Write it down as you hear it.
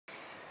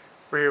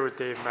We're here with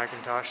Dave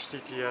McIntosh,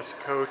 CTS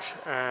coach,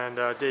 and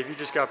Dave, you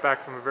just got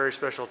back from a very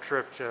special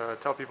trip.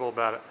 Tell people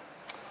about it.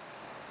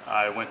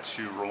 I went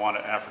to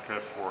Rwanda, Africa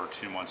for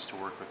 2 months to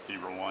work with the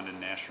Rwandan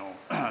National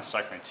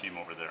Cycling Team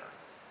over there.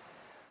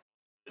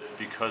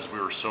 Because we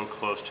were so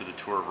close to the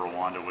Tour of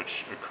Rwanda,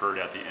 which occurred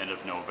at the end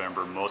of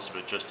November, most of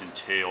it just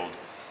entailed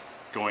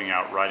going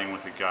out, riding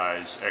with the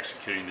guys,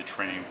 executing the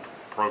training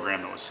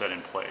program that was set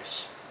in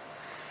place.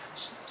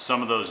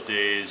 Some of those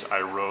days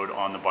I rode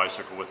on the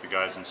bicycle with the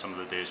guys, and some of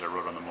the days I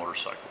rode on the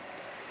motorcycle.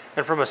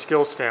 And from a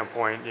skill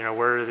standpoint,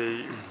 where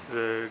do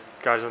the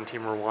guys on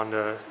Team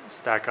Rwanda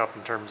stack up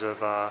in terms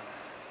of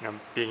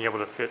being able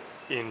to fit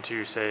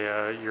into, say,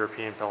 a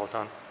European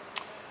peloton?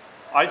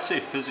 I'd say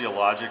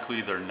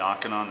physiologically they're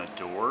knocking on the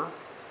door.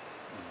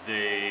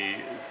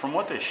 From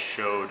what they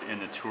showed in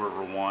the Tour of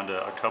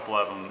Rwanda, a couple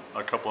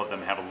of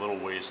them have a little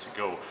ways to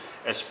go.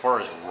 As far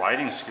as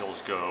riding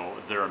skills go,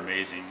 they're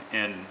amazing,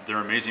 and they're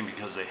amazing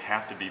because they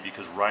have to be,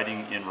 because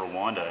riding in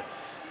Rwanda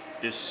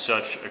is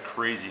such a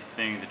crazy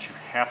thing that you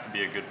have to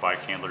be a good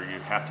bike handler, you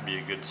have to be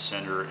a good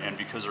descender, and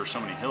because there are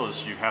so many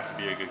hills, you have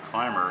to be a good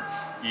climber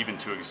even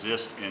to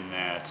exist in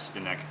that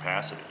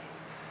capacity.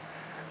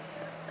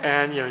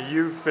 And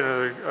you've been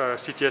a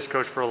CTS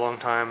coach for a long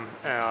time.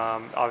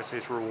 Obviously,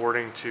 it's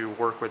rewarding to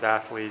work with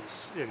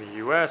athletes in the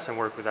U.S. and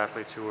work with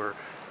athletes who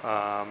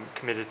are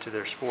committed to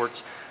their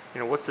sports.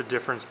 What's the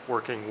difference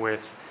working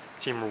with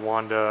Team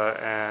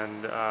Rwanda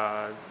and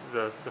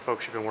the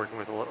folks you've been working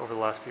with over the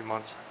last few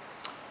months?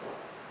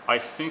 I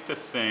think the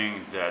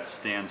thing that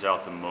stands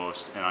out the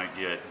most, and I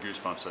get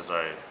goosebumps as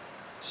I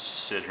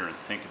sit here and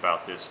think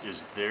about this,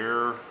 is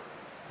their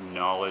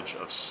knowledge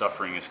of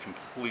suffering is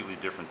completely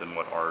different than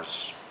what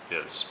ours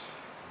is.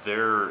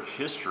 Their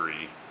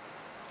history,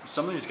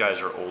 some of these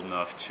guys are old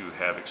enough to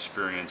have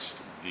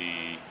experienced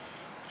the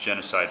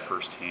genocide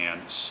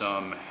firsthand.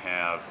 Some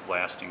have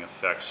lasting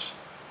effects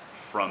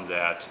from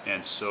that,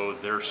 and so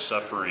their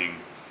suffering,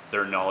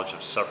 their knowledge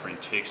of suffering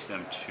takes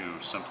them to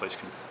someplace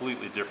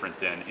completely different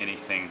than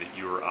anything that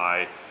you or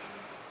I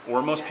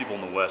or most people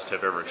in the West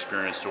have ever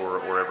experienced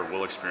or ever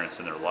will experience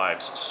in their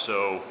lives.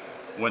 So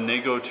when they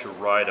go to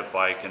ride a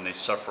bike and they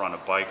suffer on a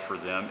bike, for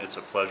them it's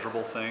a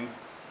pleasurable thing.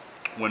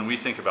 When we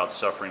think about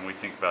suffering, we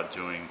think about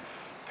doing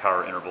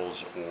power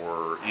intervals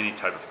or any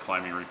type of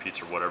climbing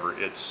repeats or whatever.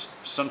 It's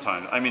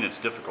sometimes, it's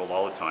difficult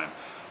all the time,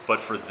 but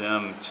for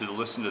them, to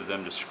listen to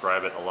them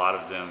describe it, a lot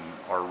of them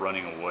are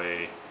running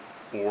away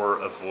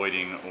or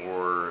avoiding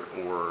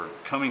or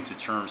coming to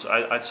terms,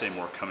 I'd say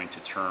more coming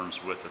to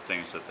terms with the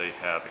things that they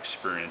have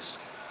experienced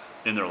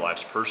in their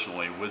lives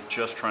personally, with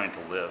just trying to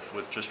live,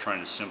 with just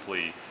trying to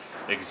simply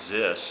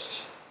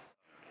exist.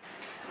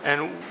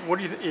 And what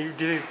do you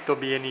think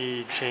there'll be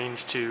any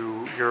change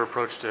to your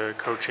approach to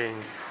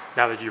coaching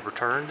now that you've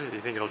returned? Do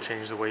you think it'll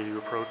change the way you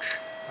approach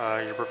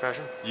your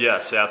profession?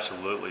 Yes,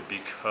 absolutely,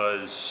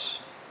 because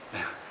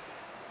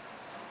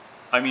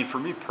for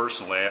me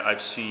personally,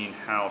 I've seen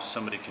how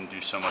somebody can do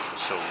so much with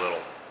so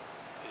little.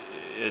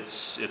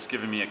 It's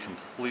given me a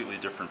completely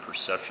different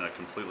perception, a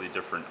completely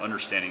different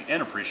understanding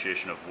and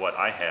appreciation of what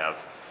I have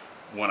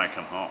when I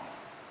come home.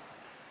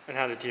 And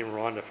how did Team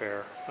Rwanda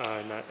fare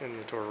in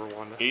the Tour of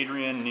Rwanda?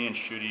 Adrian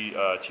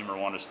Nianshuti, Team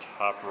Rwanda's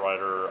top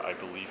rider, I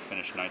believe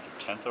finished 9th or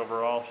 10th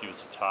overall. He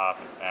was the top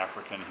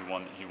African.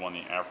 He won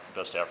the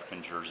best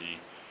African jersey.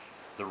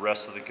 The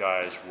rest of the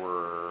guys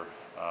were,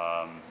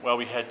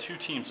 we had 2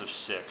 teams of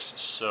 6.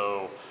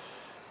 So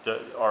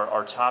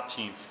our top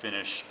team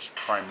finished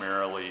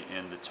primarily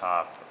in the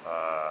top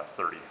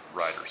 30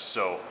 riders.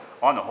 So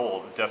on the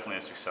whole, definitely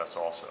a success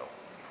also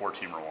for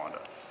Team Rwanda.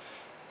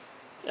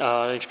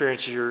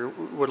 Experience you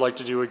would like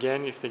to do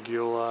again? You think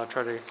you'll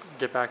try to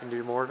get back and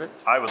do more of it?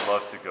 I would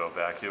love to go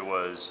back. It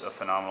was a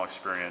phenomenal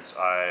experience.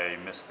 I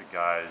miss the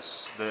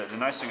guys. The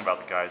nice thing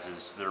about the guys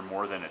is they're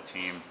more than a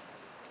team.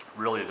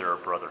 Really, they're a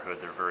brotherhood.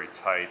 They're very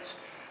tight.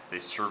 They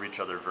serve each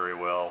other very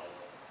well.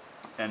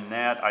 And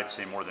that, I'd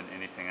say more than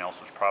anything else,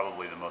 was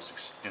probably the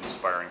most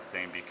inspiring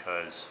thing,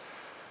 because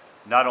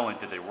not only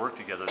did they work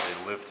together,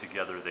 they lived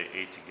together, they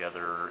ate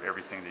together,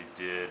 everything they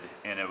did,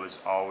 and it was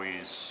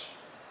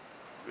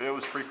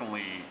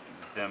frequently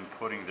them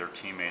putting their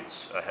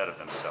teammates ahead of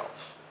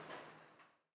themselves.